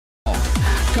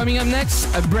Coming up next,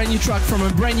 a brand new track from a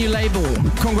brand new label.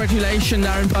 Congratulations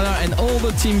Darren and all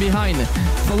the team behind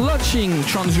for launching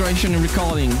Transgression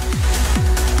Recording.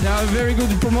 They are a very good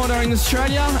promoter in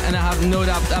Australia and I have no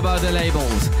doubt about the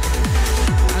labels.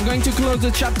 I'm going to close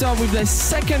the chapter with the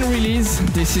second release.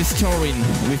 This is Tau-Rine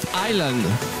with Island.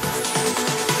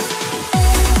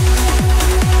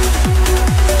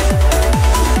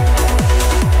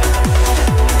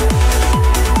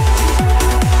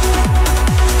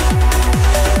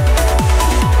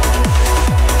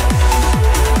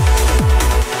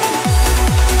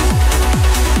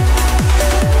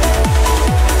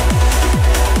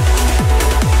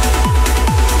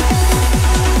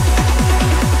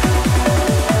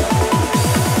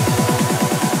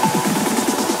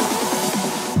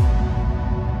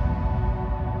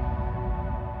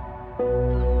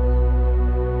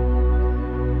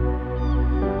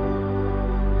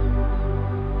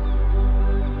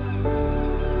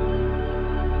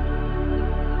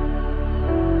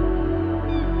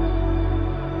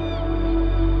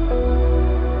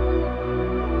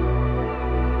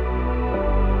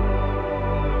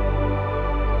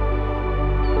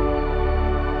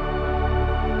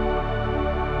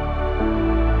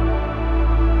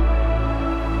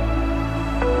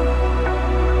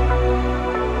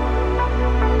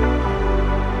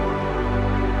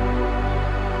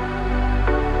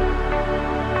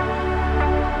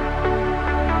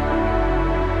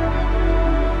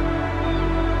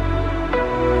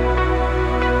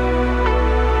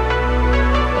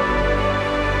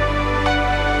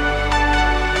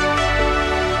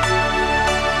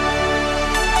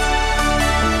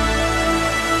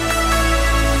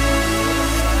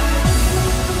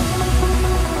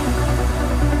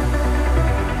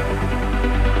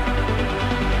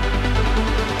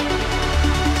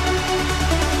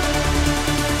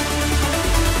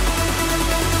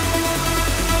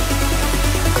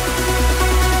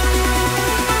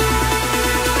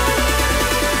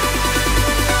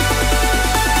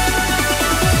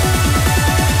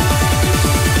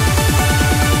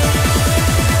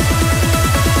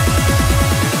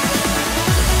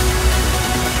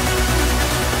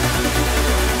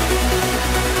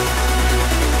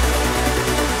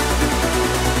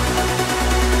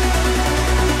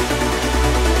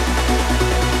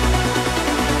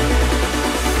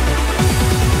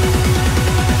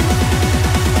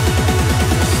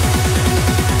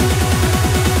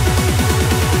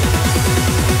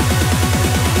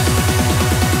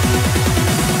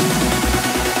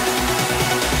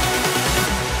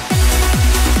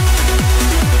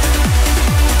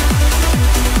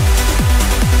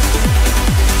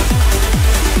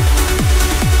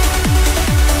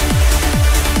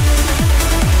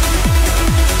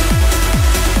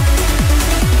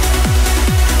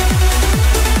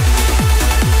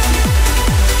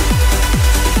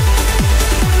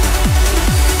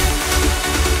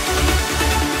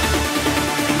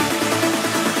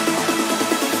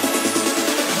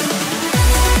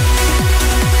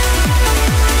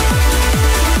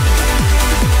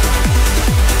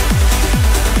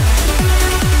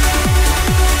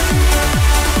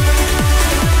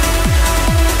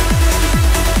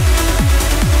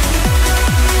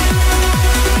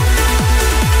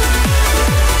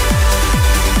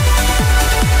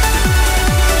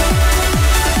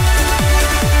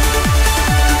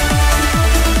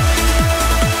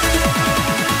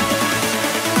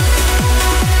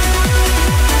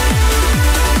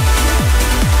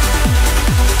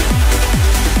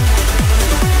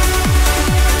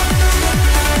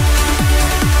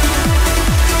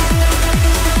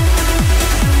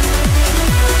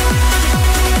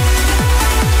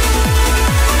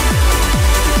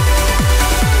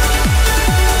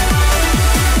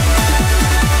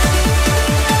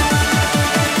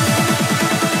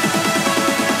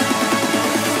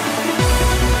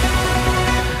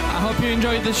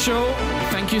 The show.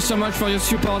 Thank you so much for your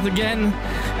support again.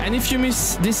 And if you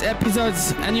miss these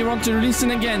episodes and you want to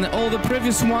listen again all the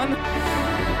previous one,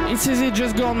 it's easy,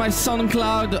 just go on my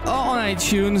SoundCloud or on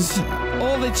iTunes.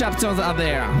 All the chapters are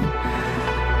there.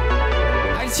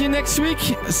 I'll see you next week,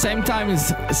 same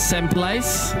times, same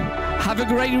place. Have a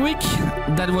great week.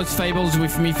 That was Fables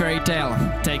with me, Fairy Tale.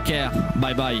 Take care.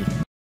 Bye bye.